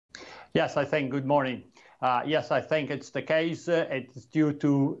Yes, I think, good morning. Yes, I think it's the case. It's due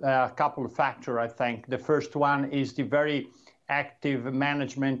to a couple of factors, I think. The first one is the very active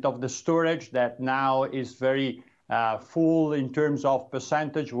management of the storage that now is very full in terms of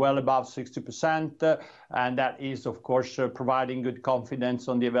percentage, well above 60%. And that is, of course, providing good confidence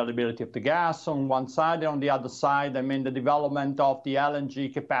on the availability of the gas on one side. And on the other side, I mean, the development of the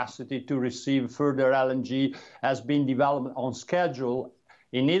LNG capacity to receive further LNG has been developed on schedule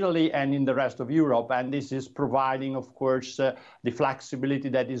in Italy and in the rest of Europe. And this is providing, of course, the flexibility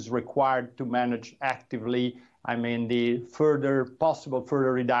that is required to manage actively, I mean, the possible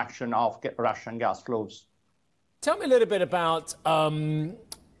further reduction of Russian gas flows. Tell me a little bit about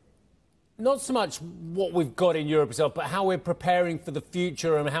not so much what we've got in Europe itself, but how we're preparing for the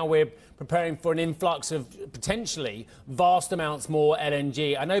future and how we're preparing for an influx of potentially vast amounts more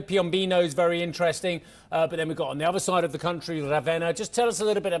LNG. I know Piombino is very interesting, but then we've got on the other side of the country, Ravenna. Just tell us a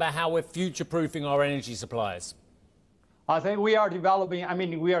little bit about how we're future-proofing our energy supplies. I think we are developing, I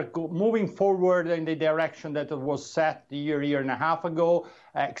mean, we are moving forward in the direction that was set a year and a half ago,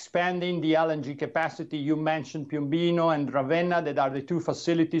 expanding the LNG capacity. You mentioned Piombino and Ravenna, that are the two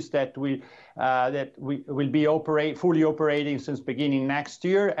facilities that will be fully operating since beginning next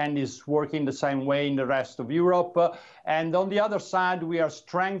year and is working the same way in the rest of Europe. And on the other side, we are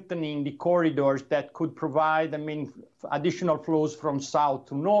strengthening the corridors that could provide, I mean, additional flows from south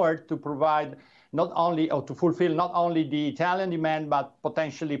to north to provide not only, or to fulfill not only the Italian demand, but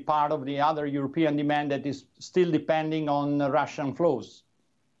potentially part of the other European demand that is still depending on Russian flows.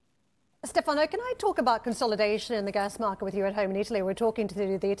 Stefano, can I talk about consolidation in the gas market with you at home in Italy? We were talking to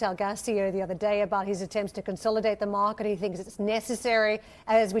the Ital gas CEO the other day about his attempts to consolidate the market. He thinks it's necessary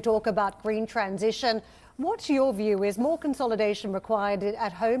as we talk about green transition. What's your view? Is more consolidation required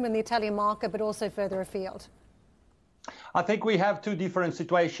at home in the Italian market, but also further afield? I think we have two different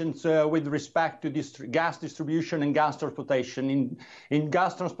situations with respect to gas distribution and gas transportation. In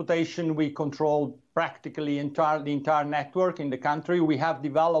gas transportation, we control practically the entire network in the country. We have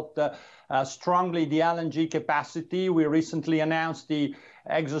developed strongly the LNG capacity. We recently announced the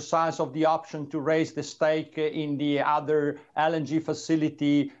exercise of the option to raise the stake in the other LNG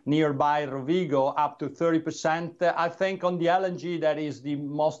facility nearby Rovigo up to 30%. I think on the LNG, that is the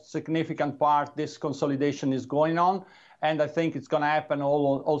most significant part. This consolidation is going on. And I think it's going to happen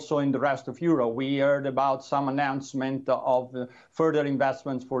also in the rest of Europe. We heard about some announcement of further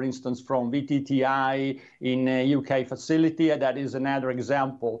investments, for instance, from VTTI in a UK facility. That is another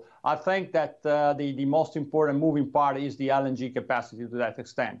example. I think that the most important moving part is the LNG capacity to that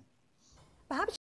extent. Perhaps